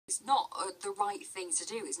It's not the right thing to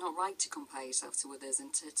do. It's not right to compare yourself to others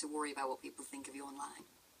and to worry about what people think of you online.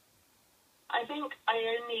 I think I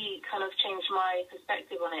only kind of changed my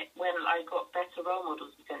perspective on it when I got better role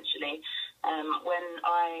models, essentially. When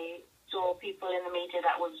I saw people in the media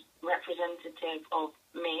that was representative of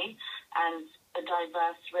me and a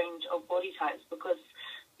diverse range of body types, because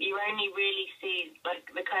you only really see like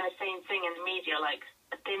the kind of same thing in the media, like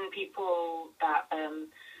thin people that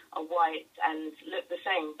are white and look the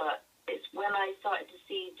same. But it's when I started to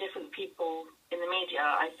see different people in the media,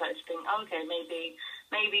 I started to think, oh, okay, maybe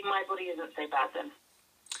my body isn't so bad then.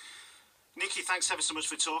 Nikki, thanks ever so much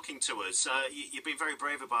for talking to us. You've been very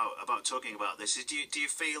brave about talking about this. Do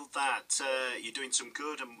you feel that you're doing some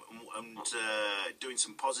good and doing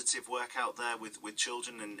some positive work out there with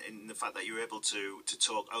children, and in the fact that you're able to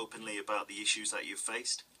talk openly about the issues that you've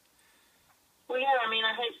faced? Well, yeah, I mean,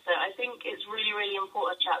 I hope so. I think it's really, really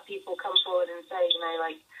important that people come forward and say,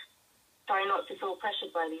 like, try not to feel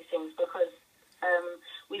pressured by these things, because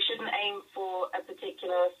we shouldn't aim for a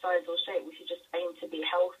particular size or shape. We should just aim to be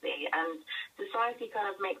healthy. And society kind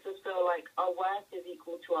of makes us feel like our worth is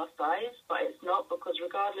equal to our size, but it's not, because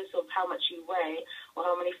regardless of how much you weigh or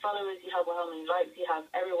how many followers you have or how many likes you have,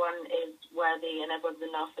 everyone is worthy and everyone's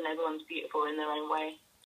enough and everyone's beautiful in their own way.